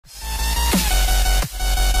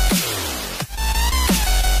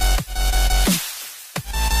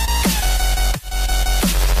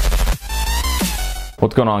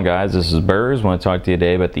What's going on, guys? This is Berz. I want to talk to you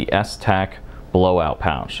today about the Esstac blowout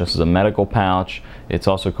pouch. This is a medical pouch. It's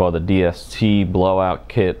also called the DST blowout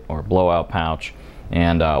kit or blowout pouch.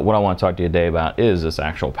 And what I want to talk to you today about is this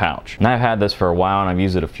actual pouch. And I've had this for a while and I've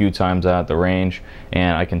used it a few times out at the range,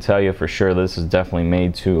 and I can tell you for sure this is definitely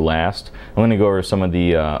made to last. I'm going to go over some of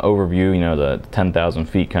the overview, you know, the 10,000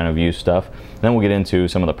 feet kind of view stuff. Then we'll get into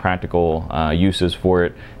some of the practical uses for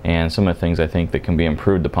it and some of the things I think that can be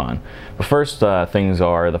improved upon. But first things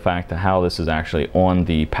are the fact that how this is actually on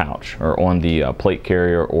the pouch or on the plate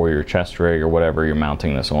carrier or your chest rig or whatever you're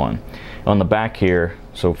mounting this on. On the back here,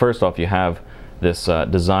 so first off you have this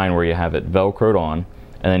design where you have it velcroed on,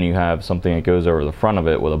 and then you have something that goes over the front of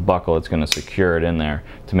it with a buckle that's going to secure it in there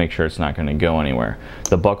to make sure it's not going to go anywhere.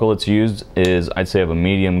 The buckle that's used is, I'd say, of a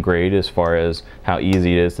medium grade as far as how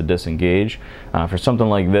easy it is to disengage. For something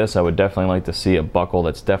like this, I would definitely like to see a buckle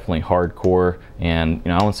that's definitely hardcore and, you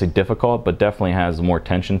know, I won't say difficult, but definitely has more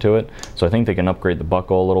tension to it. So I think they can upgrade the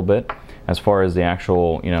buckle a little bit. As far as the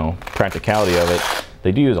actual, you know, practicality of it,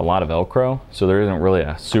 they do use a lot of Velcro, so there isn't really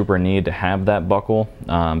a super need to have that buckle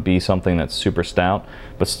be something that's super stout.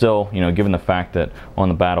 But still, you know, given the fact that on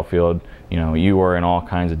the battlefield, you know, you are in all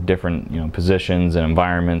kinds of different, you know, positions and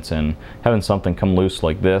environments, and having something come loose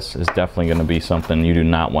like this is definitely going to be something you do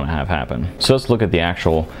not want to have happen. So let's look at the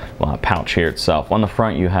actual pouch here itself. On the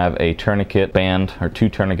front you have a tourniquet band, or two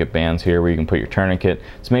tourniquet bands here where you can put your tourniquet.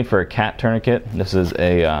 It's made for a cat tourniquet. This is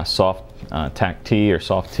a soft tack T or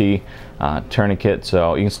soft T tourniquet,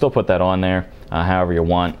 so you can still put that on there however you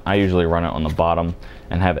want. I usually run it on the bottom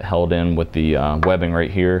and have it held in with the webbing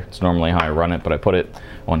right here. It's normally how I run it, but I put it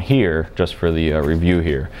on here just for the review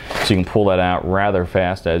here. So you can pull that out rather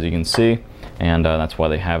fast, as you can see, and that's why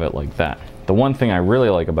they have it like that. The one thing I really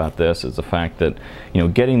like about this is the fact that, you know,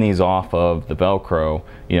 getting these off of the Velcro,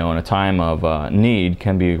 you know, in a time of need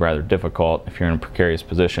can be rather difficult if you're in a precarious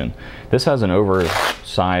position. This has an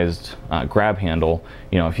oversized grab handle.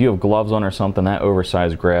 You know, if you have gloves on or something, that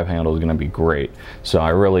oversized grab handle is going to be great. So I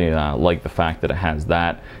really like the fact that it has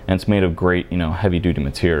that, and it's made of great, you know, heavy-duty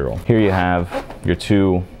material. Here you have your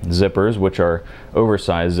two zippers, which are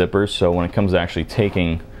oversized zippers, so when it comes to actually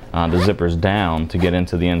taking the zippers down to get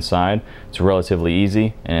into the inside, it's relatively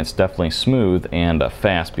easy, and it's definitely smooth and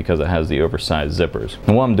fast because it has the oversized zippers.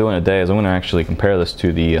 And what I'm doing today is I'm going to actually compare this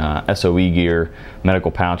to the SOE Gear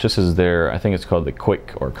medical pouch. This is their, I think it's called the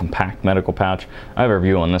quick or compact medical pouch. I have a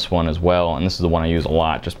review on this one as well, and this is the one I use a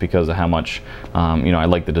lot just because of how much you know, I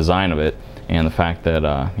like the design of it, and the fact that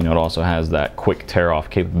you know, it also has that quick tear off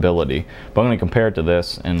capability. But I'm going to compare it to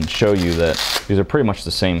this and show you that these are pretty much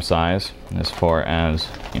the same size as far as,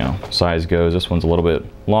 you know, size goes. This one's a little bit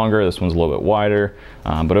longer, this one's a little bit wider,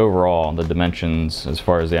 but overall the dimensions as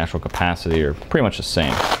far as the actual capacity are pretty much the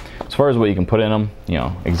same. As far as what you can put in them, you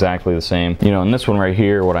know, exactly the same. You know, in this one right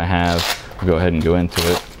here, what I have, I'll go ahead and go into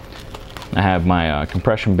it. I have my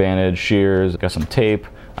compression bandage, shears, got some tape.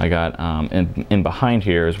 I got in behind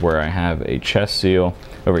here is where I have a chest seal.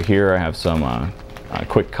 Over here I have some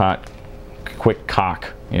quick clot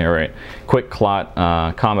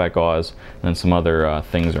combat gauze, and then some other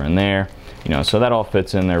things are in there. You know, so that all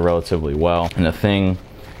fits in there relatively well. And the thing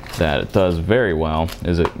that it does very well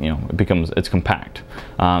is it, you know, it's compact.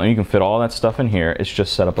 And you can fit all that stuff in here. It's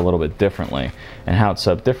just set up a little bit differently. And how it's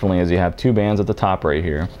set up differently is you have two bands at the top right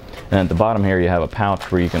here, and at the bottom here you have a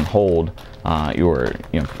pouch where you can hold your,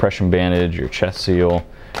 you know, compression bandage, your chest seal,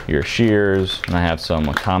 your shears, and I have some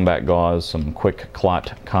combat gauze, some quick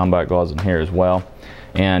clot combat gauze in here as well.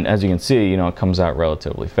 And as you can see, you know, it comes out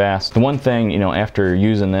relatively fast. The one thing, you know, after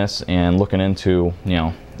using this and looking into, you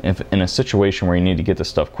know, if in a situation where you need to get this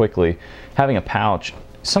stuff quickly, having a pouch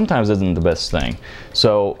sometimes isn't the best thing.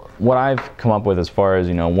 So what I've come up with as far as,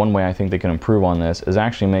 you know, one way I think they can improve on this is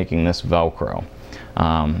actually making this Velcro.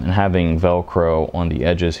 And having Velcro on the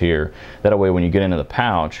edges here. That way when you get into the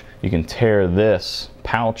pouch, you can tear this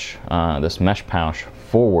pouch, this mesh pouch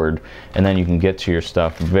forward, and then you can get to your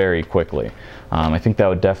stuff very quickly. I think that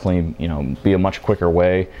would definitely, you know, be a much quicker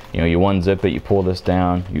way. You know, you unzip it, you pull this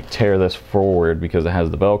down, you tear this forward because it has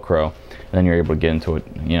the Velcro, and then you're able to get into it,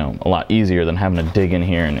 you know, a lot easier than having to dig in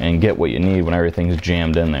here and get what you need when everything's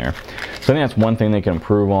jammed in there. So I think that's one thing they can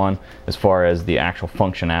improve on as far as the actual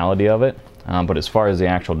functionality of it. But as far as the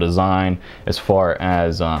actual design, as far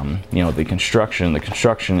as you know, the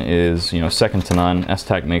construction is, you know, second to none.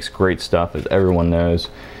 Esstac makes great stuff, as everyone knows.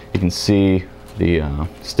 You can see the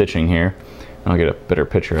stitching here. I'll get a better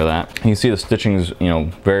picture of that. You can see the stitching is, you know,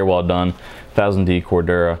 very well done. 1000D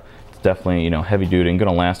Cordura. It's definitely, you know, heavy duty and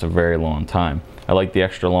going to last a very long time. I like the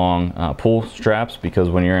extra long pull straps because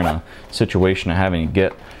when you're in a situation of having to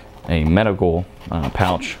get a medical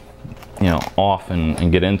pouch off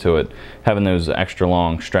and get into it, having those extra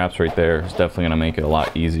long straps right there is definitely going to make it a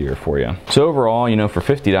lot easier for you. So overall, for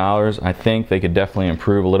 $50, I think they could definitely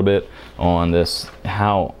improve a little bit on this,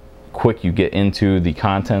 how quick you get into the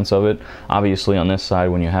contents of it. Obviously on this side,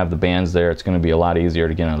 when you have the bands there, it's going to be a lot easier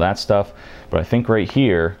to get into that stuff. But I think right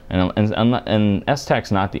here, and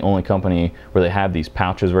Esstac's not the only company where they have these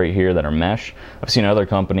pouches right here that are mesh. I've seen other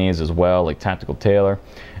companies as well, like Tactical Tailor.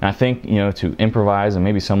 And I think, to improvise, and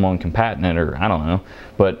maybe someone can patent it, or I don't know.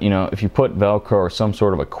 But, if you put Velcro or some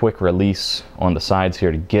sort of a quick release on the sides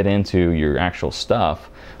here to get into your actual stuff,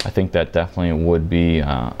 I think that definitely would be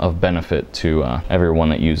of benefit to everyone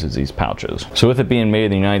that uses these pouches. So with it being made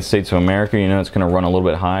in the United States of America, it's going to run a little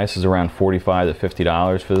bit high. This is around $45 to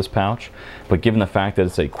 $50 for this pouch. But given the fact that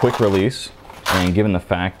it's a quick release, and given the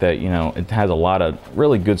fact that it has a lot of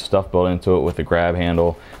really good stuff built into it with the grab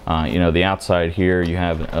handle, the outside here you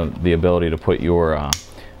have the ability to put your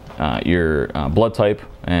blood type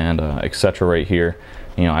and etc. right here.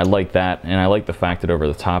 I like that, and I like the fact that over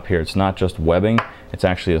the top here it's not just webbing, it's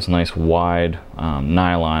actually this nice wide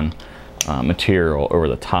nylon material over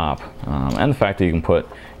the top, and the fact that you can put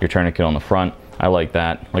your tourniquet on the front. I like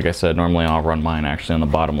that. Like I said, normally I'll run mine actually on the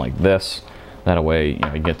bottom like this. That way,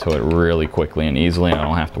 you get to it really quickly and easily, and I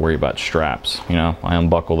don't have to worry about straps. I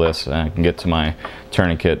unbuckle this and I can get to my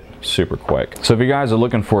tourniquet super quick. So if you guys are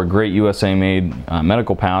looking for a great USA made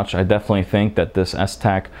medical pouch, I definitely think that this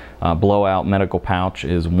Esstac blowout medical pouch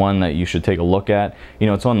is one that you should take a look at.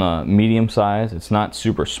 It's on the medium size. It's not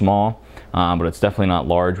super small, but it's definitely not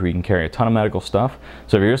large where you can carry a ton of medical stuff.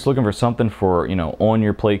 So if you're just looking for something for, on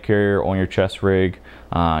your plate carrier, on your chest rig,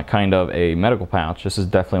 kind of a medical pouch, this is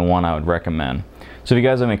definitely one I would recommend. So if you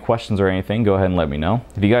guys have any questions or anything, go ahead and let me know.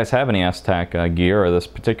 If you guys have any Esstac gear or this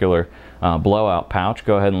particular blowout pouch,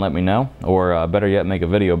 go ahead and let me know, or better yet, make a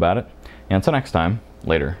video about it. And until next time,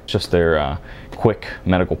 later. Just their quick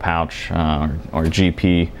medical pouch or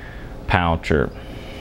GP pouch, or